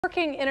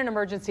Working in an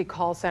emergency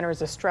call center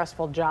is a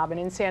stressful job, and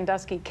in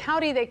Sandusky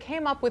County, they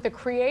came up with a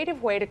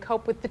creative way to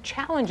cope with the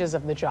challenges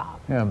of the job.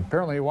 Yeah,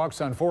 apparently he walks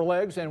on four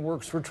legs and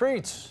works for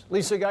treats.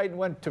 Lisa Guyton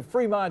went to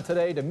Fremont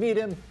today to meet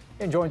him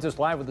and joins us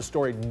live with the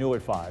story new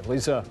at 5.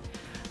 Lisa.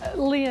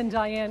 Lee and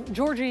Diane,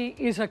 Georgie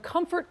is a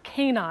comfort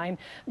canine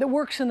that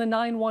works in the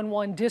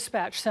 911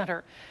 dispatch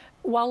center.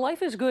 While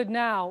life is good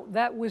now,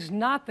 that was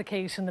not the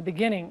case in the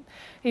beginning.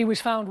 He was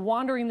found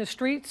wandering the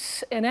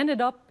streets and ended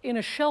up in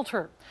a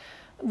shelter.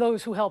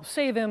 Those who helped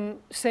save him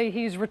say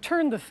he's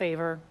returned the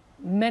favor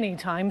many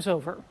times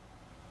over.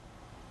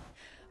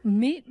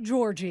 Meet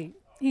Georgie.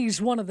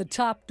 He's one of the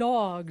top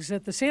dogs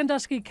at the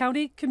Sandusky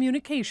County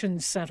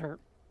Communications Center.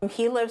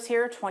 He lives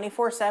here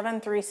 24/7,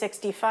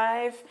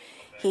 365.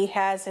 He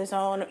has his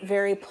own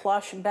very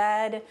plush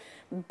bed,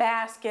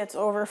 baskets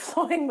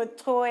overflowing with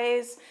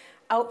toys,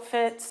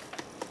 outfits.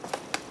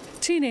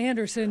 Tina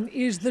Anderson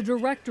is the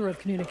director of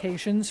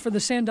communications for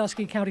the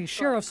Sandusky County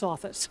Sheriff's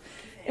Office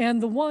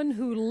and the one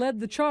who led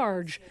the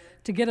charge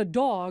to get a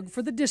dog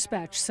for the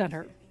dispatch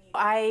center.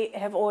 I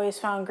have always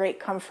found great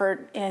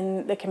comfort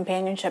in the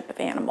companionship of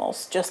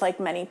animals, just like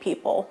many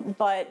people,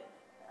 but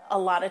a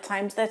lot of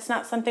times that's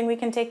not something we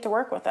can take to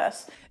work with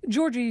us.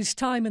 Georgie's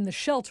time in the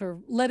shelter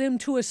led him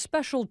to a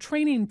special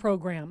training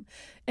program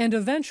and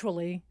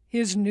eventually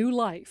his new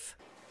life.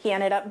 He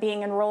ended up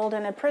being enrolled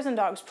in a prison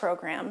dogs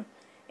program,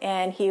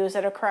 and he was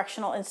at a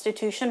correctional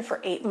institution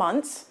for 8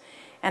 months.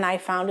 And I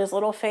found his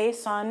little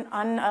face on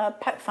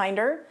Pet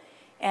Finder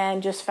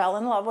and just fell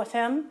in love with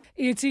him.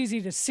 It's easy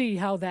to see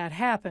how that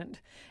happened.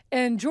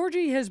 And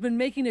Georgie has been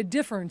making a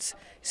difference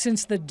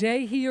since the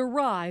day he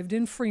arrived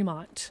in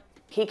Fremont.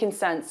 He can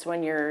sense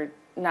when you're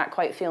not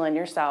quite feeling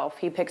yourself.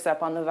 He picks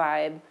up on the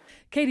vibe.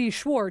 Katie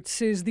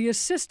Schwartz is the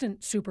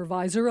assistant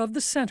supervisor of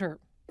the center.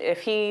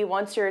 If he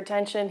wants your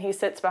attention, he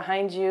sits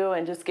behind you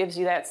and just gives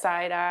you that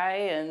side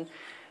eye, and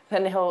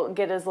then he'll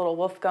get his little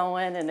woof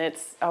going, and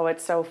it's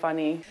so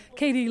funny.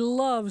 Katie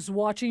loves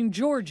watching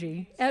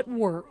Georgie at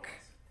work.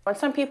 When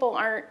some people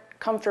aren't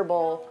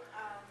comfortable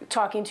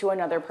talking to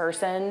another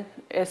person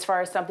as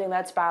far as something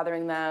that's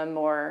bothering them,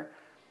 or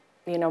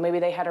maybe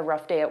they had a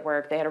rough day at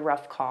work, they had a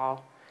rough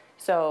call.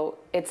 So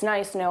it's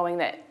nice knowing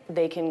that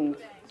they can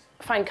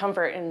find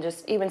comfort in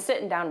just even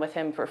sitting down with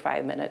him for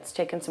 5 minutes,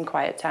 taking some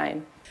quiet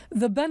time.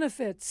 The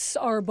benefits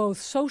are both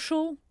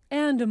social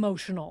and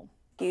emotional.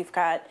 You've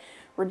got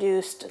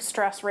reduced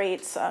stress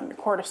rates,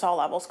 cortisol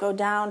levels go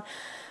down,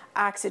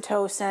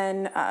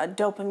 oxytocin,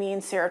 dopamine,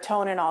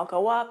 serotonin all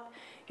go up,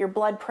 your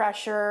blood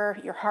pressure,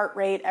 your heart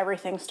rate,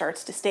 everything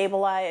starts to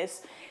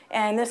stabilize.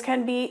 And this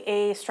can be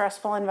a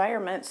stressful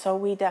environment, so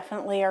we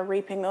definitely are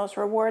reaping those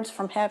rewards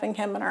from having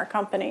him in our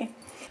company.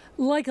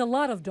 Like a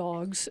lot of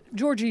dogs,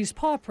 Georgie's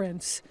paw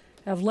prints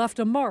have left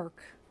a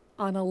mark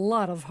on a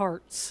lot of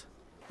hearts.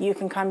 You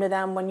can come to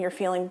them when you're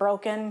feeling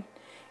broken.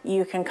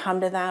 You can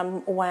come to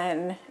them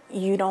when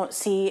you don't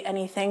see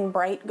anything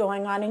bright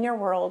going on in your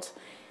world,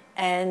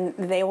 and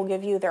they will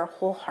give you their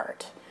whole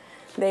heart.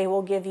 They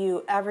will give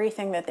you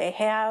everything that they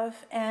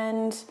have,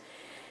 and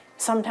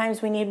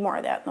sometimes we need more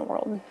of that in the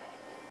world.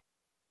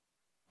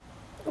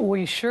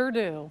 We sure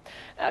do.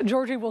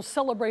 Georgie will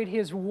celebrate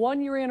his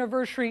 1-year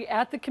anniversary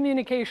at the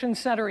Communications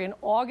Center in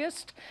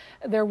August.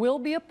 There will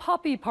be a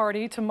puppy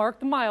party to mark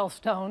the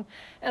milestone.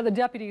 And the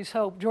deputies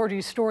hope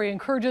Georgie's story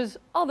encourages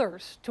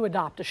others to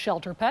adopt a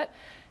shelter pet.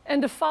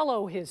 And to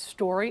follow his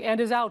story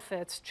and his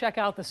outfits, check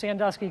out the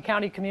Sandusky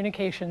County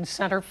Communications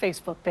Center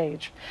Facebook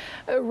page.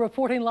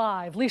 Reporting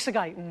live, Lisa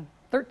Guyton,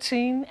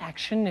 13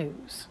 Action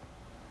News.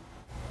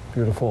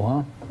 Beautiful,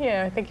 huh?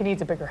 Yeah, I think he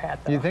needs a bigger hat,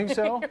 though. You think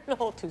so? You're a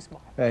little too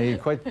small. Hey,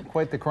 quite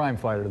the crime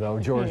fighter, though.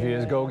 Georgie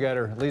is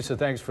go-getter. Lisa,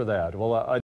 thanks for that. Well,